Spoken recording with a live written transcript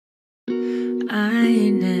I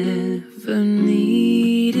never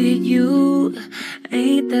needed you,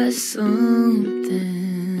 ain't that something?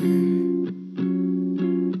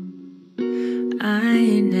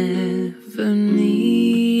 I never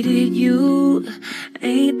needed you,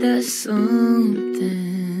 ain't that something?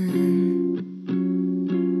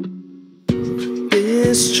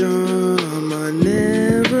 This drama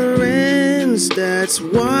never ends, that's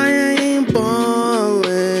why I ain't ballin'.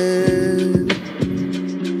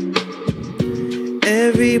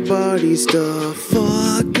 Everybody's the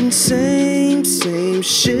fucking same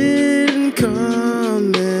shit in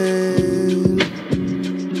common.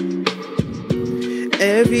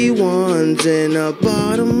 Everyone's in a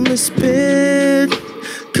bottomless pit,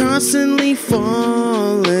 constantly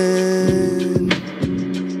falling.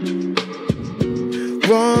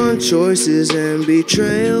 Wrong choices and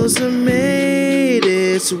betrayals are made,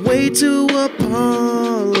 it's way too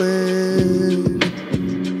appalling.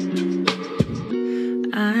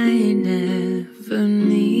 I never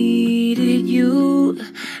needed you,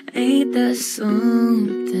 ain't that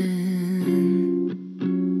something?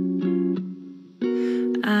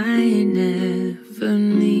 I never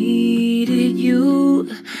needed you,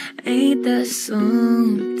 ain't that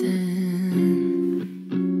something?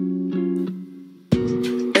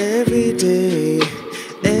 Every day,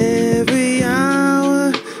 every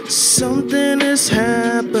hour, something is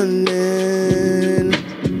happening.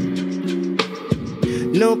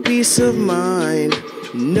 No peace of mind,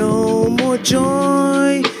 no more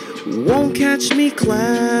joy, won't catch me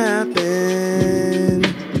clapping.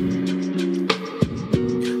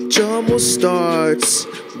 Trouble starts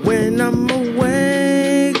when I'm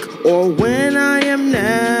awake or when I am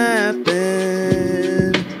napping.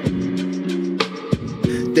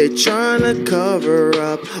 They're trying to cover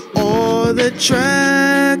up all the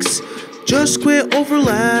tracks, just quit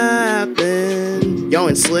overlapping. Y'all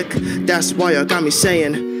ain't slick, that's why y'all got me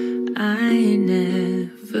saying I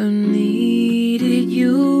never needed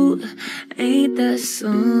you, ain't that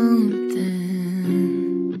something?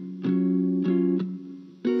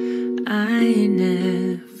 I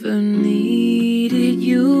never needed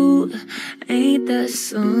you, ain't that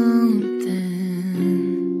something?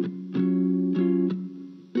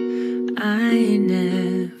 I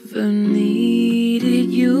never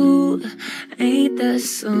needed you, ain't that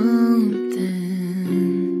something?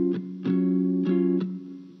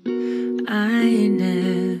 I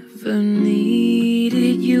never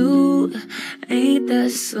needed you, ain't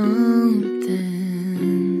that something?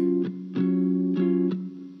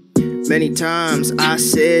 Many times I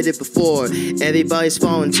said it before, everybody's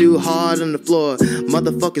falling too hard on the floor.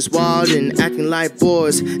 Motherfuckers wild and acting like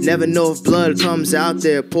boys, never know if blood comes out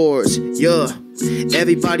their pores. Yeah,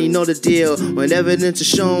 everybody know the deal. When evidence is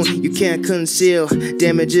shown, you can't conceal.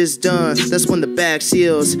 Damage is done, that's when the bag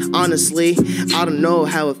seals. Honestly, I don't know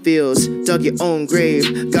how it feels. Dug your own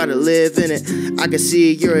grave, gotta live in it. I can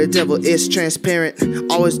see you're a devil, it's transparent.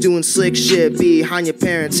 Always doing slick shit behind your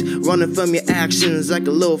parents, running from your actions like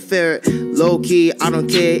a little ferret. Low key, I don't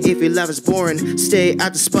care if your life is boring. Stay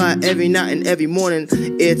at the spot every night and every morning.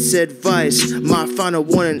 It's advice, my final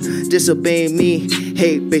warning. Disobey me,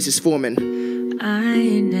 hate basis forming.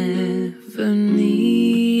 I never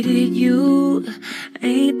needed you,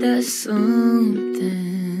 ain't that something?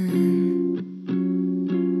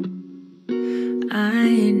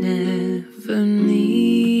 I never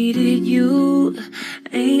needed you,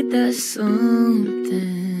 ain't that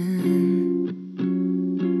something?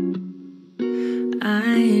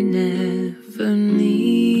 I never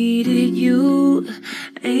needed you,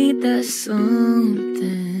 ain't that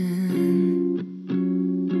something?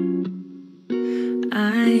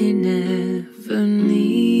 I never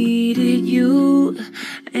needed you,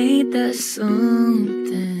 ain't that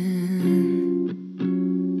something?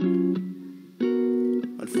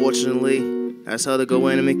 Unfortunately, that's how the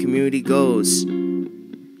GoAnime community goes.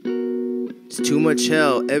 It's too much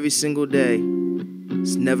hell every single day.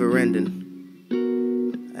 It's never ending.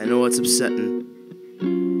 I know it's upsetting,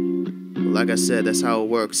 but like I said, that's how it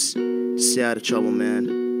works. Stay out of trouble,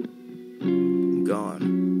 man. I'm gone.